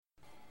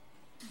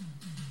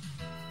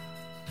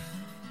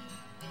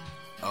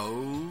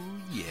Oh,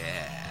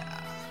 yeah.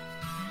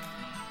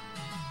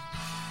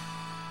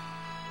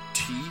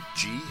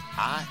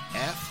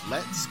 TGIF,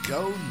 let's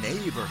go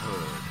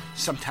neighborhood.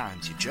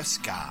 Sometimes you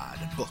just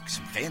gotta book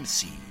some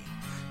fantasy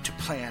to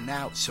plan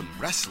out some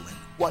wrestling,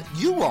 what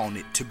you want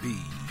it to be.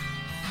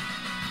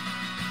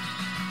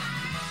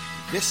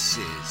 This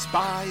is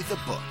By the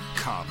Book.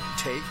 Come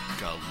take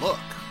a look.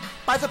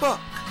 By the book.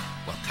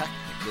 Well,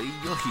 technically,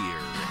 you'll hear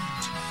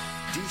it.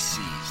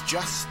 DC's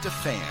just a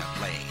fan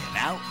laying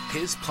out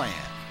his plan.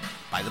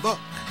 By the book.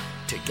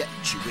 To get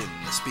you in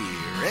the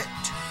spirit.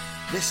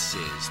 This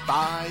is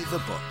By the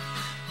Book.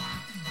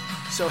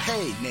 So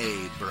hey,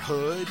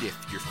 neighborhood, if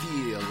you're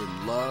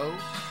feeling low,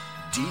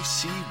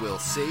 DC will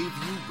save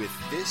you with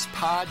this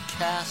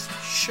podcast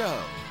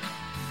show.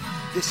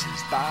 This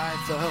is By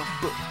the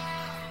Book.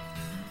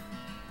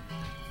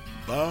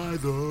 By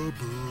the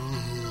book.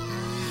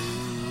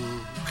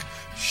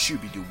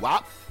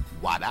 Shooby-doo-wop,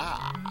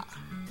 wada.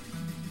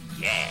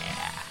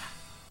 Yeah.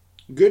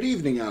 Good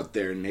evening out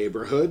there,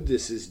 neighborhood.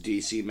 This is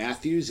DC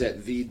Matthews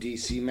at the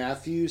DC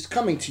Matthews,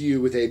 coming to you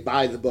with a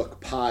By the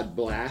Book pod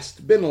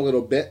blast. Been a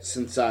little bit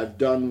since I've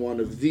done one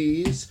of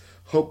these.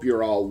 Hope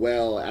you're all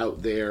well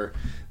out there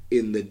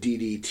in the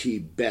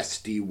DDT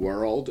bestie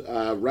world.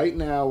 Right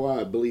now,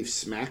 I believe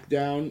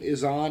SmackDown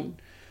is on.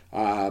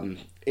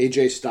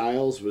 AJ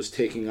Styles was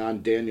taking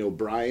on Daniel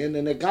Bryan,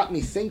 and it got me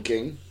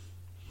thinking.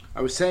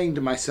 I was saying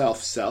to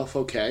myself,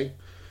 okay,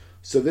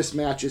 so this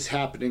match is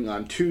happening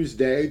on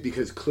Tuesday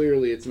because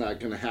clearly it's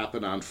not going to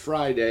happen on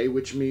Friday,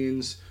 which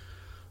means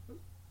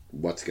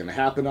what's going to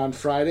happen on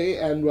Friday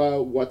and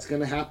what's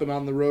going to happen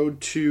on the road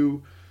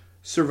to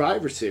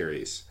Survivor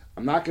Series.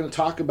 I'm not going to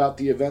talk about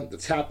the event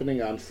that's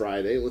happening on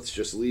Friday. Let's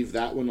just leave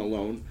that one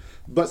alone.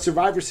 But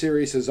Survivor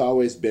Series has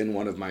always been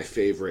one of my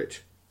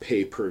favorite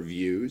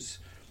pay-per-views.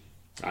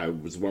 I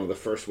was one of the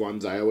first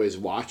ones I always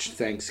watched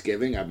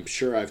Thanksgiving. I'm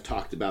sure I've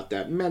talked about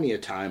that many a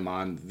time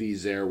on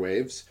these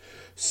airwaves.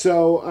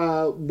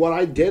 So what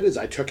I did is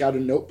I took out a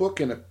notebook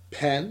and a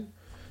pen,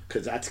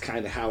 because that's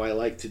kind of how I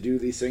like to do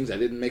these things. I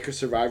didn't make a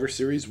Survivor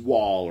Series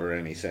wall or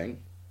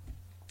anything.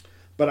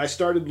 But I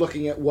started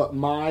looking at what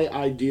my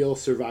ideal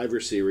Survivor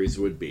Series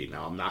would be.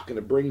 Now, I'm not going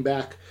to bring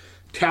back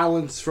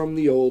talents from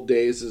the old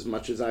days as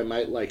much as I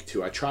might like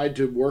to. I tried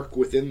to work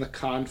within the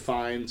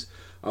confines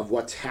of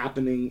what's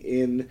happening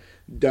in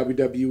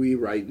WWE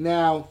right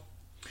now.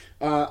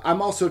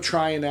 I'm also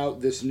trying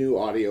out this new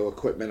audio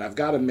equipment. I've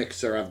got a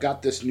mixer. I've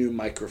got this new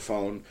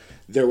microphone.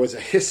 There was a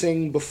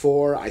hissing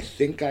before. I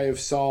think I have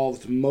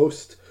solved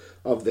most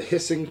of the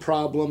hissing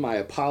problem. I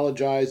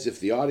apologize if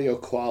the audio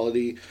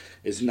quality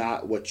is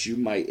not what you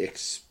might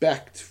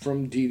expect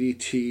from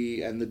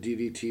DDT and the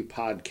DDT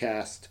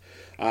podcast.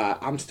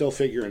 I'm still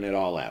figuring it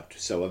all out.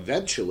 So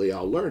eventually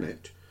I'll learn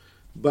it.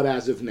 But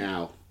as of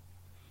now,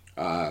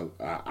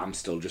 I'm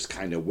still just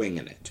kind of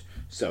winging it.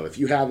 So if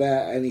you have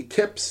any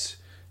tips,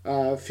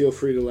 feel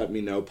free to let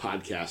me know.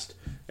 Podcast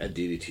at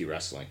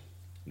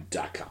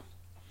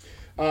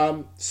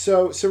ddtwrestling.com.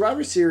 So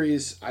Survivor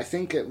Series, I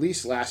think at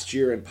least last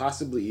year and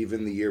possibly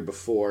even the year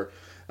before,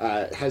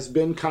 has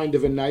been kind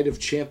of a Night of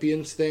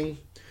Champions thing.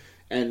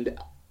 And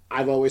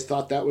I've always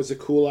thought that was a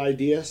cool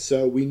idea.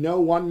 So we know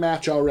one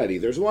match already.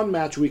 There's one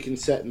match we can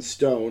set in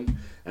stone,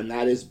 and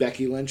that is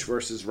Becky Lynch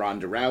versus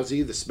Ronda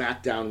Rousey, the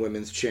SmackDown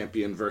Women's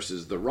Champion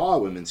versus the Raw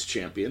Women's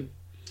Champion.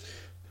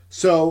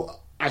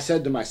 So I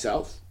said to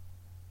myself,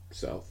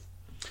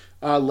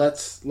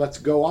 let's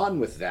go on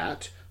with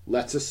that.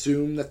 Let's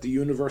assume that the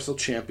Universal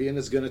Champion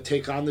is going to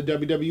take on the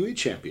WWE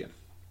Champion.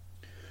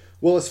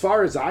 Well, as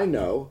far as I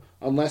know,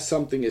 unless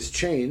something has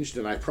changed,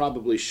 and I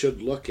probably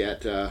should look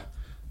at the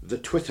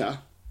Twitter,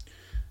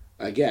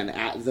 again,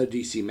 at the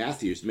DC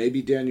Matthews,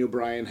 maybe Daniel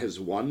Bryan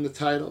has won the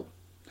title.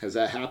 Has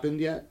that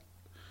happened yet?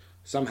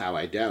 Somehow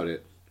I doubt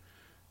it.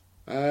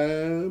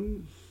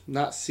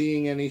 Not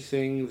seeing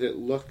anything that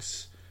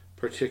looks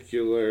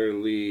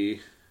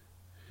particularly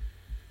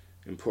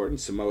important.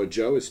 Samoa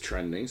Joe is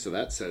trending, so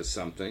that says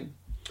something.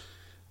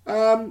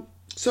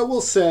 So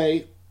we'll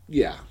say,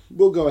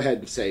 we'll go ahead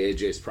and say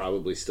AJ's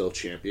probably still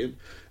champion.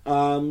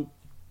 I'm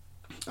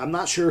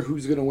not sure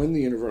who's going to win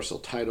the Universal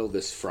title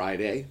this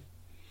Friday.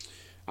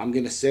 I'm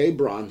going to say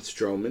Braun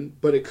Strowman,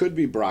 but it could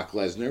be Brock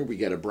Lesnar. We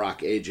get a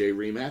Brock AJ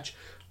rematch.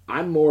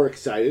 I'm more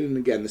excited, and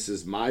again, this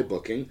is my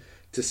booking,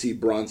 to see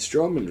Braun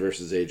Strowman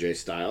versus AJ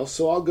Styles.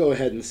 So I'll go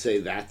ahead and say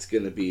that's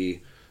going to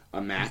be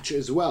a match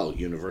as well.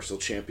 Universal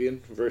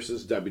Champion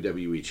versus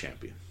WWE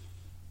Champion.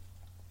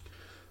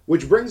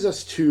 Which brings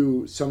us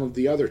to some of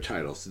the other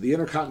titles. The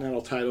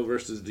Intercontinental title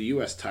versus the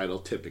U.S. title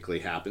typically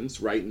happens.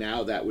 Right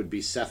now, that would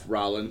be Seth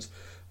Rollins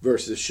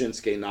versus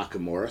Shinsuke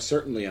Nakamura.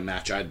 Certainly a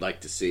match I'd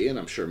like to see, and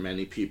I'm sure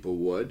many people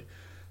would.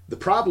 The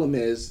problem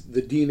is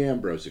the Dean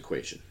Ambrose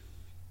equation.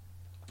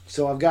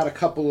 So I've got a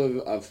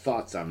couple of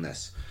thoughts on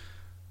this.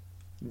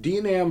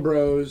 Dean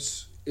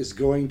Ambrose is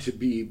going to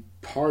be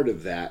part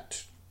of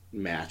that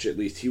match. At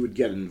least he would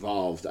get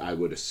involved, I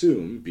would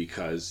assume,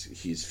 because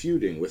he's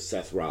feuding with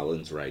Seth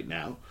Rollins right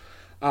now.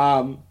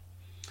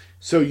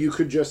 So you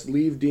could just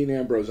leave Dean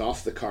Ambrose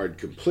off the card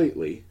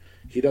completely.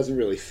 He doesn't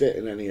really fit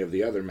in any of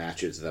the other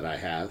matches that I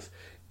have.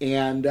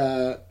 And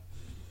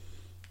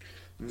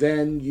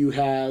then you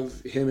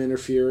have him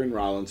interfere in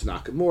Rollins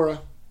Nakamura.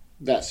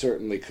 That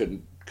certainly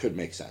could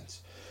make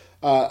sense.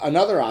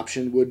 Another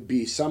option would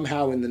be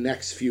somehow in the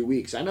next few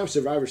weeks. I know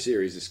Survivor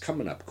Series is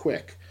coming up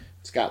quick.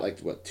 It's got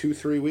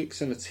 2-3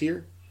 weeks and it's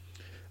here.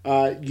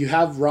 You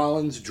have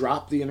Rollins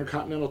drop the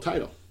Intercontinental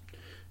title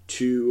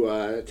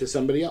to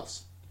somebody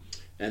else.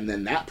 And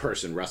then that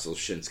person wrestles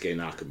Shinsuke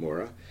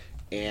Nakamura,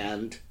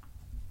 and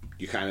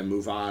you kind of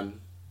move on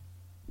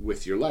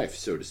with your life,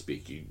 so to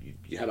speak.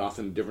 You head off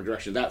in a different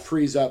direction. That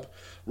frees up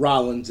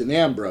Rollins and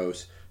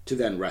Ambrose to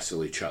then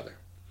wrestle each other.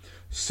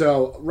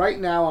 So right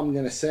now I'm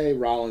going to say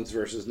Rollins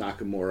versus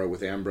Nakamura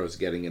with Ambrose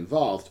getting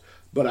involved,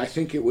 but I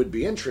think it would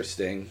be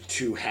interesting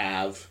to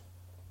have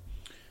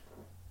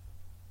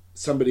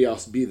somebody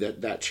else be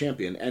that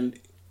champion. And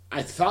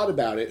I thought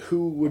about it,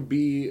 who would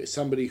be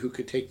somebody who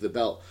could take the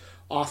belt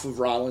off of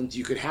Rollins.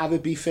 You could have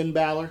it be Finn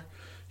Balor.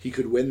 He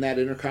could win that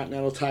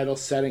Intercontinental title,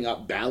 setting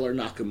up Balor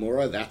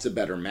Nakamura. That's a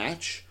better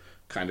match.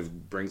 Kind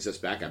of brings us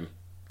back.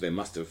 They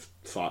must have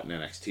fought in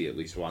NXT at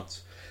least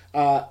once.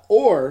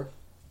 Or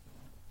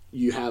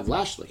you have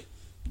Lashley,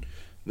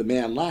 the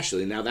man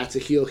Lashley. Now that's a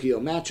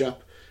heel-heel matchup.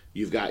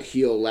 You've got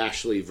heel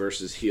Lashley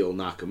versus heel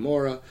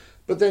Nakamura.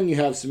 But then you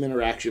have some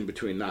interaction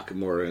between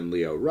Nakamura and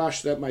Lio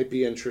Rush that might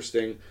be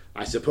interesting.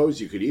 I suppose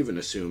you could even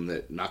assume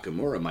that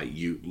Nakamura might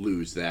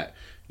lose that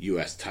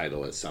U.S.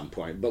 title at some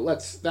point. But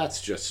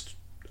that's just...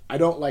 I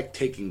don't like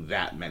taking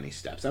that many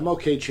steps. I'm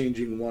okay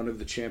changing one of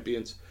the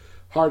champions.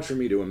 Hard for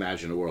me to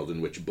imagine a world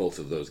in which both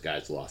of those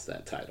guys lost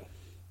that title.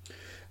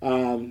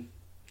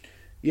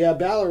 Yeah,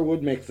 Balor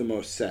would make the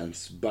most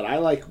sense, but I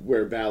like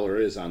where Balor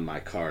is on my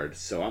card,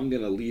 so I'm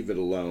going to leave it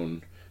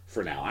alone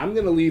for now. I'm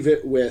going to leave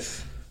it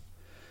with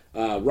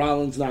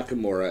Rollins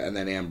Nakamura, and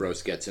then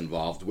Ambrose gets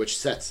involved, which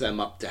sets them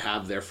up to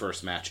have their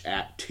first match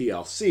at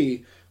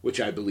TLC,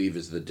 which I believe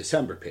is the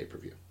December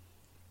pay-per-view.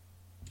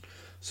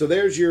 So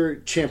there's your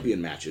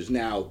champion matches.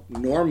 Now,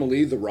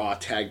 normally the Raw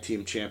Tag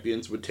Team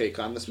Champions would take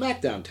on the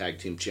SmackDown Tag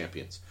Team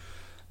Champions.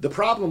 The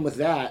problem with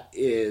that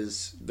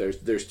is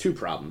there's two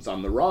problems.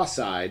 On the Raw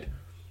side,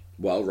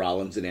 well,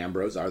 Rollins and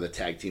Ambrose are the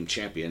Tag Team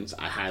Champions.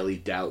 I highly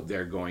doubt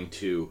they're going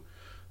to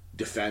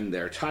defend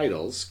their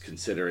titles,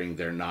 considering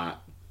they're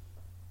not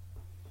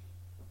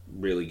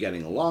really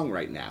getting along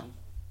right now.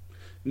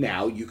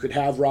 Now, you could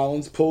have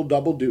Rollins pull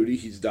double duty.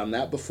 He's done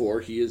that before.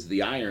 He is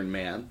the Iron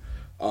Man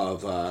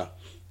of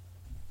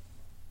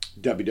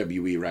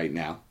WWE right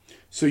now.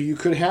 So you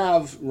could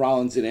have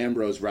Rollins and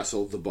Ambrose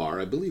wrestle The Bar.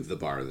 I believe The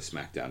Bar are the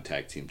SmackDown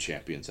Tag Team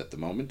Champions at the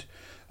moment,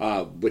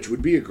 which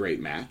would be a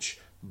great match.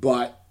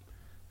 But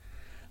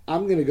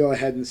I'm going to go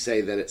ahead and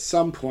say that at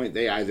some point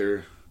they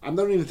either... I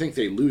don't even think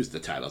they lose the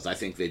titles. I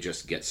think they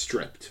just get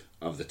stripped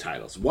of the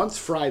titles. Once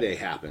Friday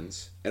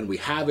happens and we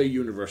have a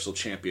Universal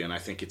Champion, I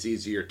think it's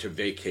easier to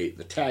vacate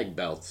the tag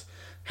belts.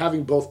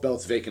 Having both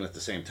belts vacant at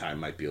the same time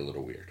might be a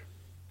little weird.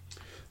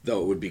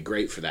 Though it would be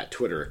great for that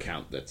Twitter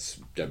account that's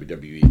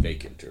WWE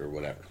Vacant or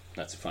whatever.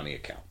 That's a funny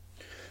account.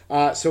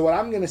 So what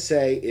I'm going to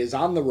say is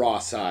on the Raw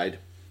side,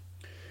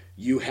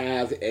 you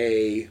have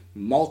a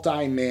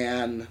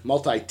multi-team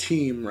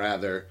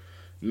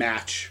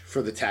match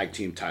for the tag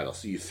team title.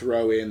 So you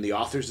throw in the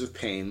Authors of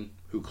Pain,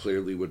 who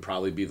clearly would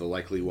probably be the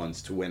likely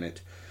ones to win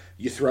it.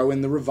 You throw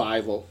in the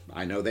Revival.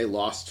 I know they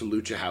lost to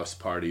Lucha House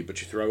Party, but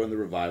you throw in the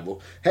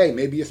Revival. Hey,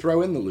 maybe you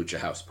throw in the Lucha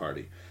House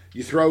Party.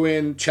 You throw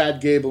in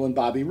Chad Gable and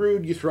Bobby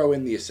Roode. You throw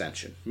in the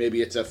Ascension.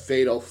 Maybe it's a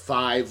fatal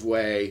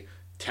 5-way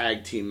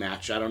tag team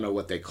match. I don't know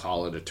what they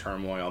call it, a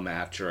turmoil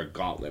match or a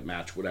gauntlet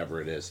match, whatever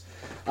it is.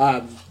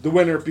 The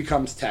winner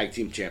becomes tag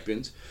team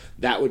champions.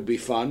 That would be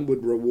fun,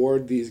 would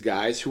reward these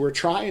guys who are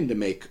trying to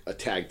make a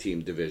tag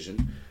team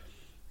division.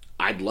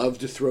 I'd love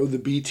to throw the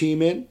B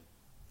team in.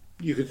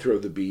 You could throw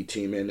the B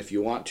team in if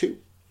you want to.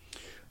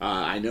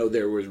 I know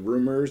there was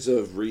rumors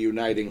of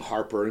reuniting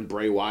Harper and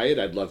Bray Wyatt.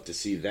 I'd love to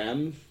see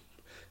them.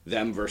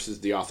 Them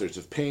versus the Authors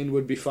of Pain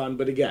would be fun,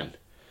 but again,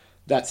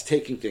 that's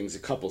taking things a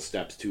couple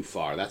steps too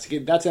far.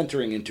 That's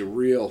entering into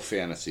real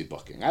fantasy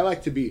booking. I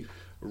like to be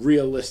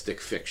realistic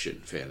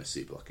fiction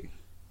fantasy booking,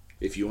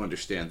 if you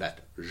understand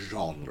that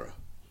genre.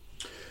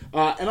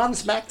 And on the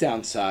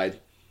SmackDown side,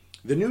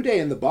 the New Day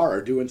and The Bar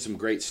are doing some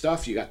great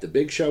stuff. You got the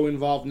Big Show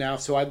involved now,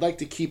 so I'd like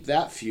to keep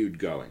that feud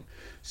going.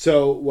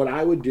 So what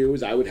I would do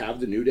is I would have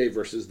the New Day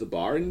versus The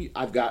Bar, and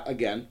I've got,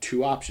 again,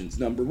 two options.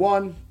 Number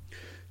one,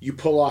 you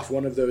pull off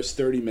one of those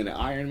 30-minute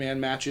Iron Man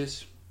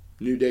matches,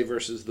 New Day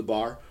versus The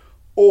Bar,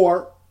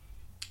 or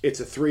it's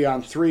a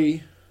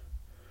 3-on-3,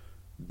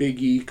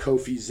 Big E,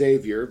 Kofi,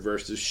 Xavier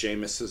versus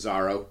Sheamus,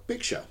 Cesaro,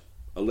 Big Show.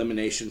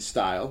 Elimination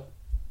style,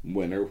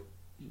 winner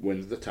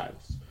wins the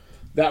titles.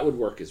 That would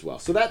work as well.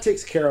 So that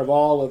takes care of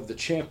all of the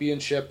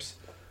championships.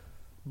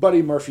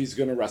 Buddy Murphy's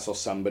going to wrestle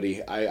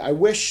somebody. I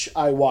wish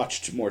I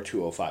watched more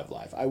 205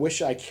 Live. I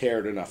wish I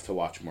cared enough to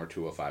watch more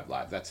 205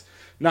 Live. That's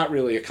not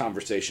really a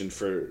conversation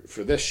for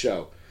this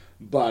show.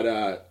 But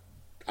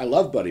I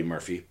love Buddy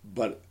Murphy,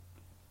 but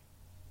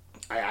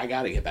I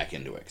got to get back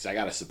into it because I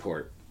got to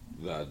support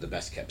the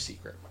best kept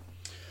secret.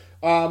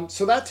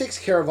 So that takes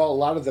care of a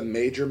lot of the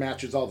major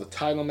matches, all the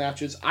title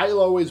matches. I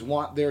always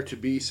want there to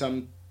be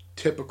some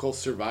typical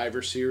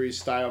Survivor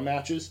Series style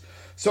matches.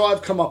 So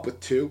I've come up with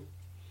two.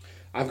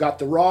 I've got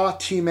the Raw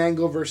Team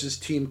Angle versus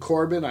Team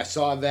Corbin. I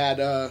saw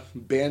that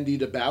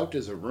bandied about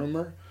as a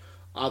rumor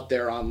out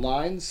there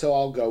online, so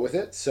I'll go with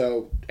it.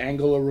 So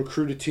Angle will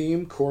recruit a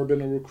team, Corbin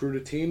will recruit a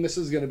team. This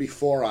is going to be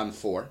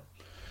 4-on-4.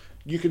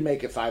 You can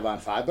make it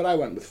 5-on-5, but I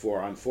went with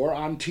 4-on-4.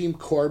 On Team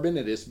Corbin,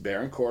 it is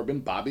Baron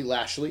Corbin, Bobby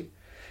Lashley,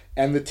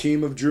 and the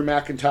team of Drew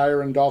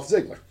McIntyre and Dolph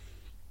Ziggler.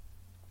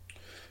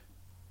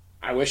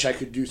 I wish I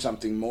could do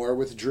something more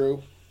with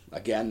Drew.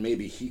 Again,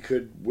 maybe he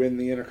could win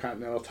the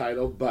Intercontinental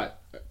title, but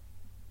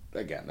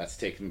again, that's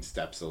taking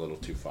steps a little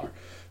too far.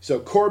 So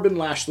Corbin,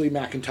 Lashley,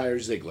 McIntyre,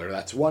 Ziggler.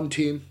 That's one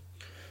team.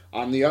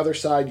 On the other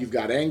side, you've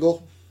got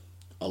Angle,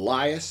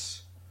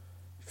 Elias,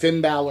 Finn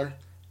Balor,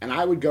 and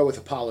I would go with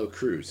Apollo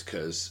Crews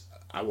because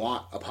I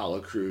want Apollo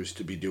Crews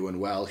to be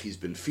doing well. He's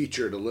been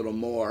featured a little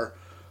more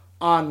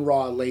on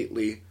Raw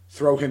lately.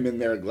 Throw him in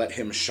there, let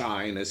him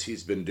shine as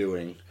he's been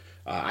doing.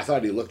 I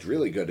thought he looked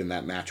really good in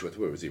that match with,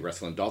 what was he,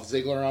 wrestling Dolph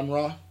Ziggler on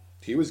Raw?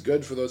 He was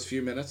good for those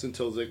few minutes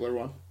until Ziggler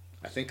won.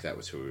 I think that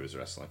was who he was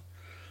wrestling.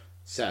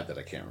 Sad that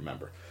I can't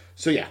remember.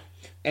 So yeah,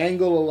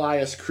 Angle,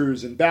 Elias,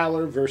 Crews, and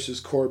Balor versus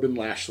Corbin,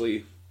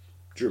 Lashley,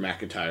 Drew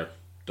McIntyre,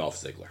 Dolph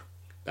Ziggler.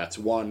 That's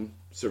one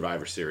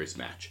Survivor Series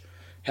match.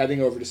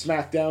 Heading over to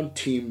SmackDown,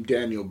 Team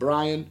Daniel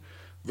Bryan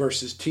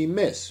versus Team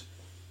Miz.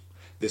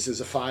 This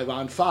is a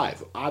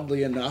 5-on-5.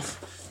 Oddly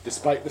enough,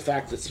 despite the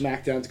fact that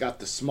SmackDown's got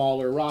the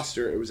smaller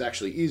roster, it was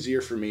actually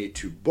easier for me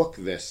to book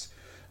this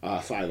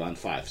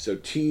 5-on-5. So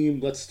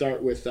let's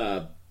start with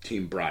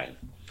Team Bryan.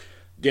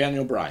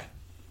 Daniel Bryan,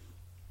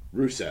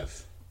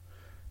 Rusev,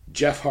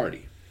 Jeff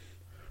Hardy,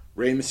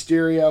 Rey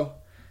Mysterio,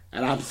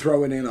 and I'm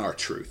throwing in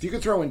R-Truth. You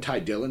could throw in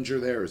Ty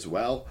Dillinger there as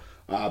well,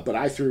 but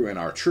I threw in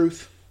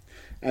R-Truth.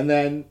 And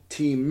then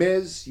Team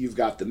Miz, you've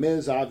got The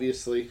Miz,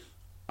 obviously,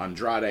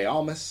 Andrade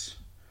Almas,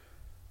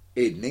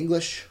 Aiden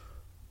English,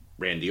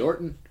 Randy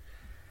Orton,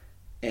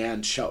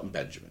 and Shelton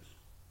Benjamin.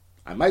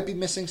 I might be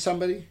missing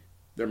somebody.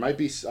 There might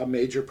be a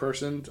major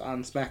person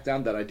on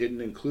SmackDown that I didn't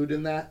include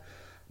in that.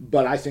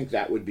 But I think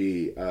that would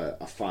be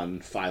a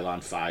fun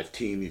 5-on-5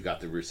 team. You've got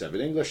the Rusev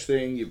and English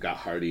thing. You've got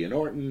Hardy and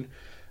Orton.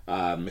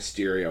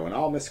 Mysterio and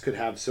Almas could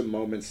have some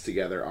moments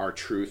together.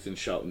 R-Truth and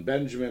Shelton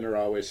Benjamin are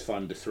always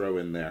fun to throw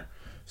in there.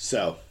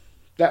 So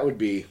that would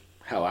be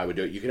how I would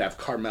do it. You could have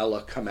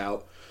Carmella come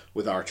out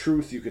with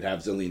R-Truth. You could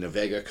have Zelina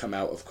Vega come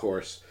out, of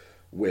course,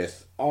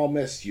 with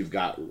Almas. You've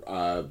got,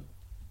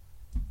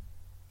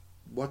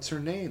 what's her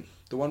name?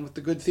 The one with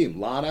the good theme.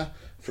 Lana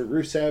for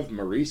Rusev.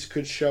 Maurice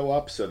could show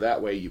up, so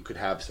that way you could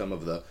have some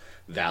of the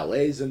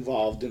valets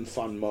involved in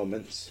fun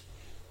moments.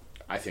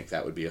 I think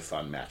that would be a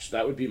fun match.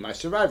 That would be my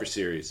Survivor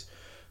Series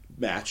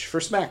match for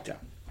SmackDown.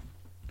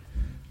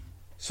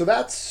 So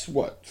that's,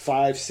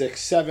 5,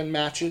 6, 7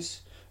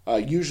 matches.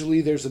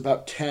 Usually there's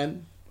about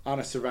 10 on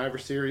a Survivor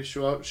Series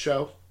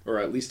show, or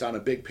at least on a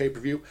big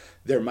pay-per-view.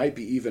 There might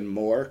be even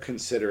more,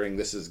 considering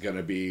this is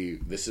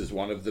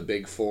one of the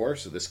big 4,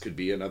 so this could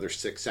be another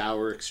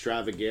 6-hour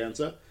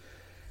extravaganza.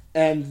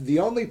 And the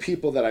only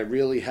people that I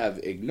really have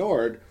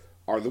ignored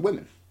are the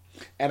women.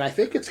 And I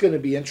think it's going to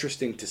be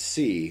interesting to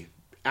see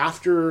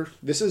after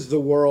this is the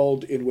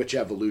world in which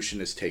Evolution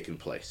has taken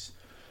place.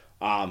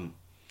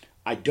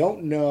 I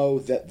don't know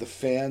that the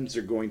fans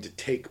are going to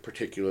take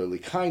particularly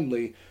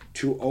kindly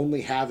to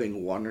only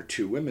having 1 or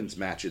 2 women's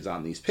matches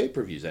on these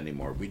pay-per-views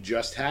anymore. We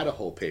just had a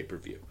whole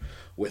pay-per-view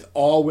with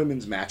all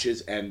women's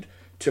matches, and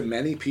to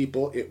many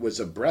people, it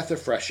was a breath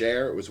of fresh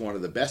air. It was one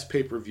of the best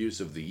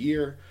pay-per-views of the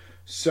year.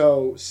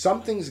 So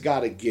something's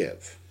got to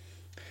give.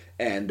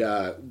 And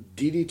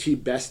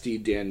DDT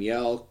bestie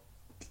Danielle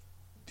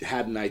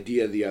had an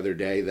idea the other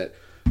day that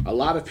a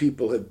lot of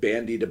people have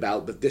bandied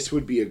about, but this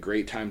would be a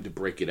great time to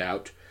break it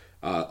out.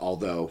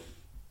 Although,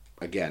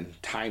 again,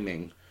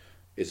 timing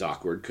is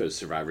awkward because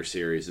Survivor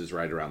Series is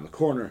right around the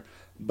corner.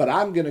 But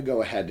I'm going to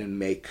go ahead and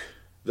make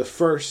the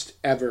first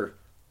ever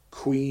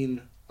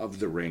Queen of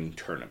the Ring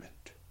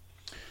tournament.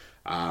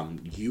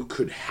 You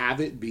could have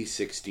it be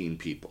 16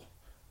 people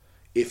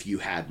if you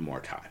had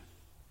more time.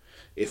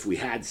 If we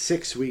had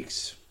 6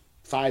 weeks,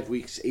 5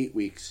 weeks, 8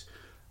 weeks,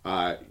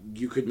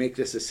 you could make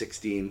this a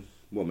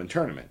 16-woman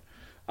tournament.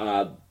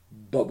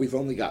 But we've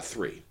only got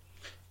 3.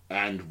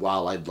 And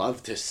while I'd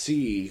love to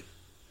see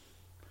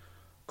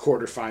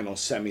quarterfinals,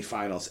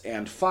 semifinals,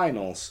 and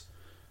finals,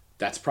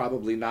 that's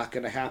probably not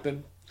going to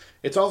happen.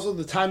 It's also,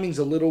 the timing's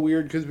a little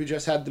weird because we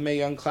just had the Mae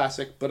Young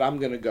Classic, but I'm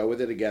going to go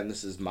with it. Again,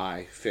 this is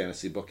my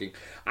fantasy booking.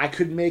 I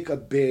could make a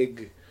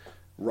big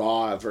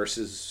Raw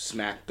versus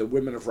the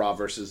women of Raw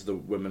versus the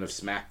women of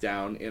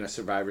SmackDown in a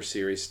Survivor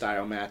Series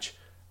style match.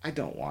 I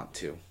don't want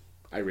to.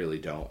 I really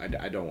don't.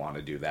 I don't want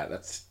to do that.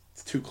 That's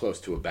too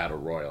close to a battle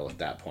royal at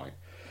that point.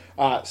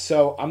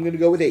 So I'm going to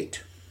go with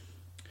 8.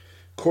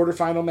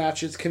 Quarterfinal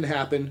matches can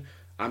happen.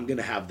 I'm going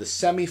to have the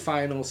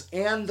semifinals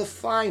and the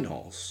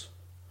finals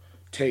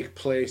take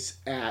place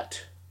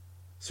at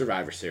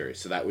Survivor Series.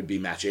 So that would be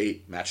match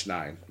 8, match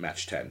 9,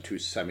 match 10, 2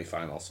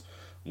 semifinals,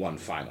 one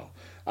final.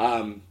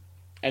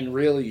 And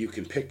really, you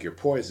can pick your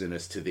poison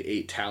as to the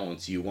 8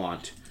 talents you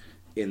want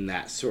in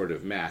that sort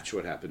of match.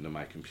 What happened to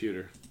my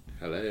computer?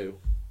 Hello?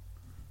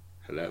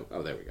 Hello?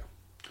 Oh, there we go.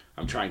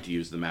 I'm trying to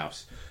use the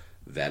mouse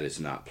that is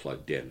not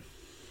plugged in.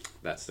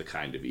 That's the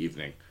kind of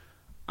evening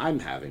I'm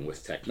having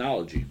with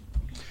technology.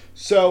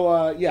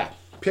 So,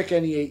 pick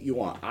any 8 you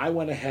want. I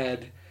went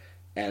ahead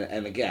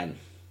and again,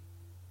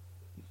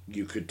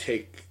 you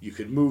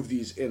could move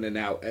these in and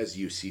out as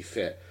you see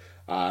fit.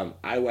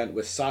 I went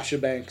with Sasha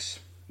Banks,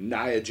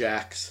 Nia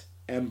Jax,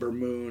 Ember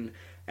Moon,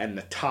 and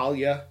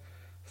Natalya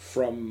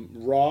from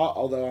Raw,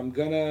 although I'm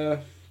going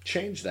to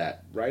change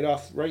that right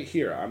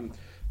here. I'm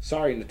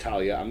sorry,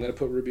 Natalya. I'm going to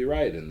put Ruby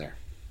Riott in there.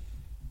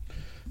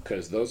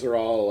 Because those are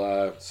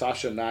all,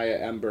 Sasha, Nia,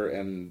 Ember,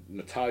 and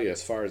Natalya,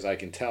 as far as I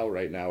can tell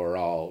right now, are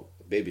all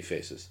baby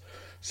faces.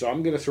 So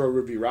I'm going to throw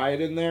Ruby Riott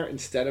in there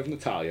instead of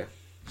Natalya.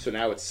 So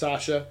now it's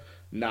Sasha,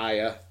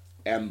 Nia,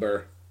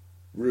 Ember,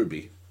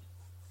 Ruby.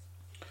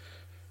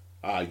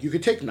 You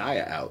could take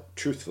Nia out,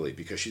 truthfully,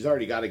 because she's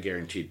already got a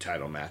guaranteed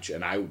title match,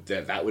 and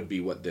that would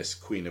be what this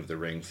Queen of the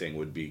Ring thing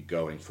would be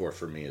going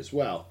for me as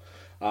well.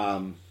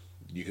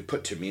 You could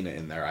put Tamina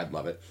in there. I'd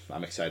love it.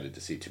 I'm excited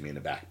to see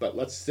Tamina back. But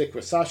let's stick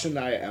with Sasha,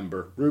 Nia,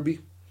 Ember,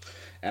 Ruby.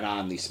 And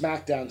on the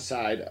SmackDown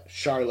side,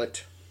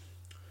 Charlotte,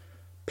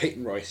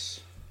 Peyton Royce,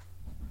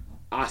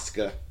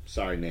 Asuka,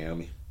 sorry,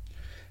 Naomi.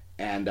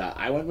 And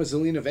I went with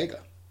Zelina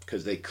Vega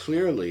because they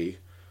clearly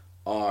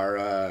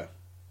are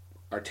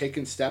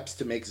taking steps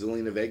to make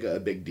Zelina Vega a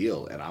big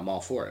deal, and I'm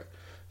all for it.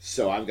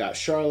 So I've got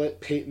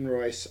Charlotte, Peyton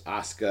Royce,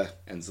 Asuka,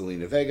 and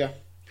Zelina Vega.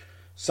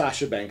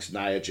 Sasha Banks,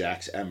 Nia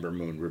Jax, Ember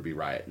Moon, Ruby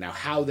Riott. Now,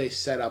 how they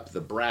set up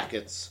the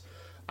brackets,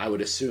 I would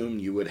assume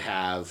you would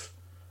have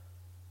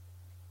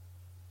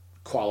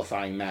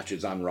qualifying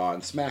matches on Raw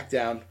and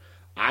SmackDown.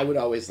 I would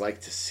always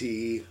like to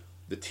see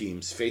the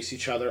teams face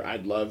each other.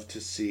 I'd love to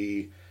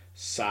see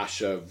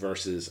Sasha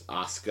versus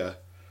Asuka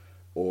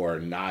or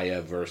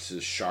Nia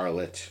versus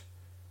Charlotte.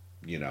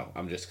 You know,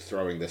 I'm just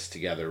throwing this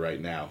together right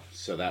now.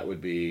 So that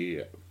would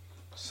be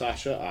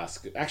Sasha,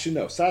 Asuka. Actually,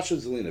 no, Sasha,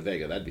 Zelina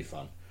Vega. That'd be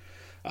fun.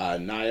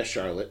 Nia,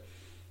 Charlotte,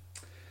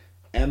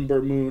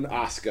 Ember Moon,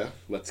 Asuka.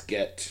 Let's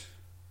get...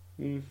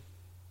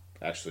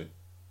 Actually,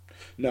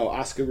 no,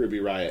 Asuka, Ruby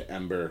Riott,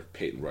 Ember,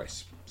 Peyton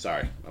Royce.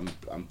 Sorry,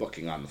 I'm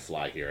booking on the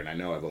fly here, and I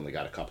know I've only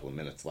got a couple of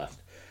minutes left.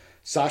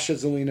 Sasha,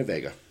 Zelina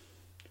Vega.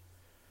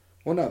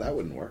 Well, no, that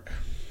wouldn't work,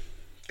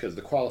 because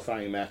the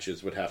qualifying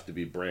matches would have to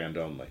be brand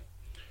only.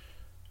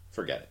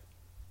 Forget it.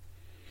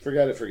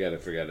 Forget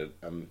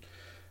it.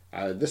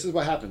 This is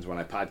what happens when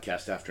I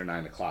podcast after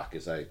 9 o'clock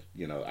is I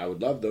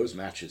would love those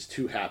matches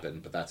to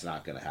happen, but that's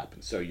not going to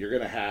happen. So you're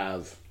going to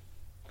have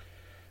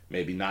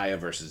maybe Nia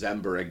versus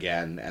Ember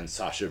again and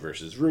Sasha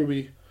versus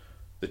Ruby.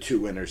 The 2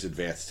 winners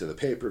advance to the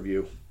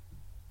pay-per-view.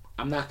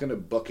 I'm not going to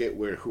book it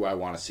where who I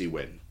want to see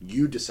win.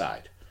 You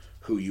decide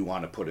who you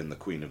want to put in the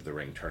Queen of the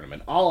Ring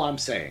tournament. All I'm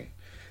saying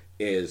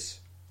is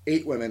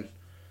 8 women,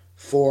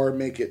 4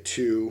 make it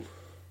to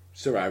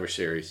Survivor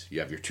Series. You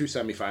have your 2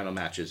 semifinal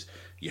matches.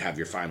 You have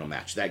your final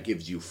match. That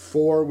gives you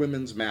 4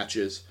 women's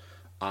matches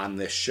on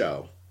this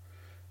show,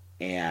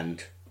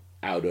 and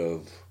out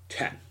of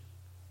 10.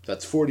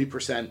 That's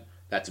 40%.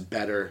 That's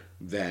better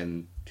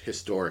than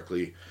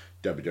historically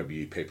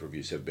WWE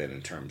pay-per-views have been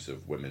in terms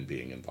of women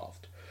being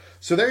involved.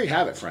 So there you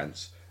have it,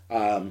 friends.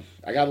 I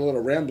got a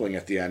little rambling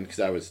at the end because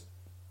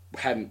I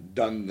hadn't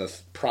done the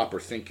proper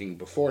thinking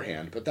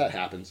beforehand, but that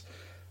happens.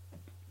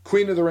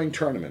 Queen of the Ring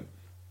tournament.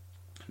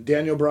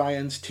 Daniel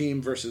Bryan's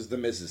team versus The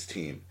Miz's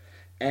team.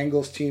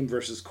 Angle's team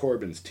versus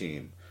Corbin's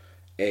team.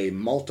 A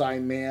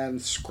multi-man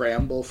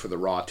scramble for the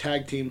Raw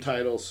tag team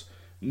titles.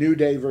 New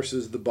Day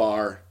versus The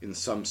Bar in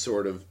some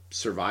sort of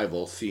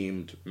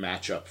survival-themed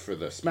matchup for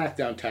the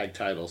SmackDown tag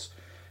titles.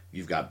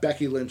 You've got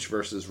Becky Lynch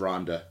versus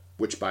Ronda,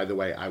 which, by the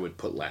way, I would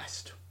put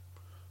last.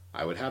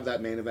 I would have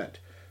that main event.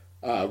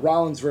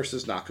 Rollins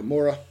versus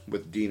Nakamura,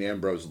 with Dean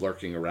Ambrose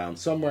lurking around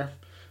somewhere.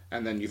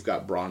 And then you've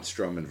got Braun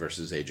Strowman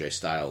versus AJ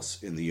Styles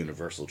in the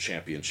Universal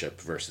Championship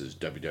versus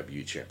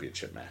WWE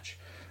Championship match.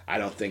 I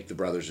don't think the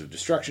Brothers of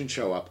Destruction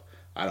show up.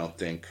 I don't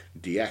think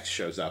DX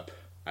shows up.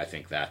 I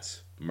think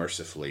that's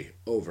mercifully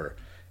over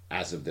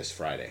as of this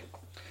Friday.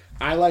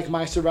 I like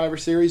my Survivor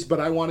Series, but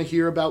I want to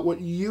hear about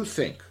what you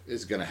think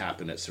is going to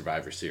happen at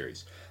Survivor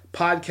Series.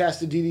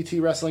 Podcast at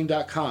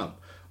ddtwrestling.com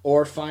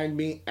or find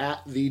me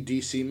at the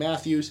DC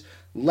Matthews.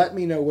 Let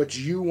me know what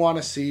you want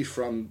to see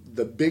from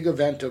the big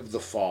event of the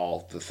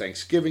fall, the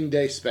Thanksgiving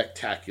Day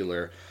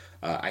Spectacular.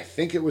 I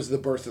think it was the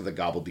birth of the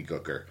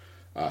Gobbledygooker.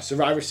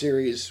 Survivor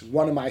Series,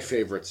 one of my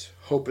favorites.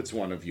 Hope it's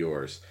one of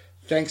yours.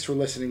 Thanks for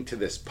listening to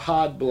this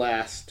Pod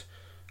Blast.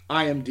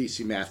 I am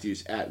DC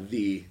Matthews at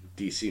the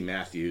DC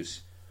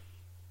Matthews.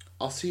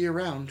 I'll see you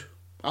around.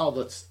 Oh,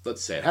 let's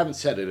say it. I haven't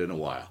said it in a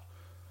while.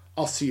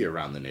 I'll see you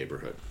around the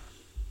neighborhood.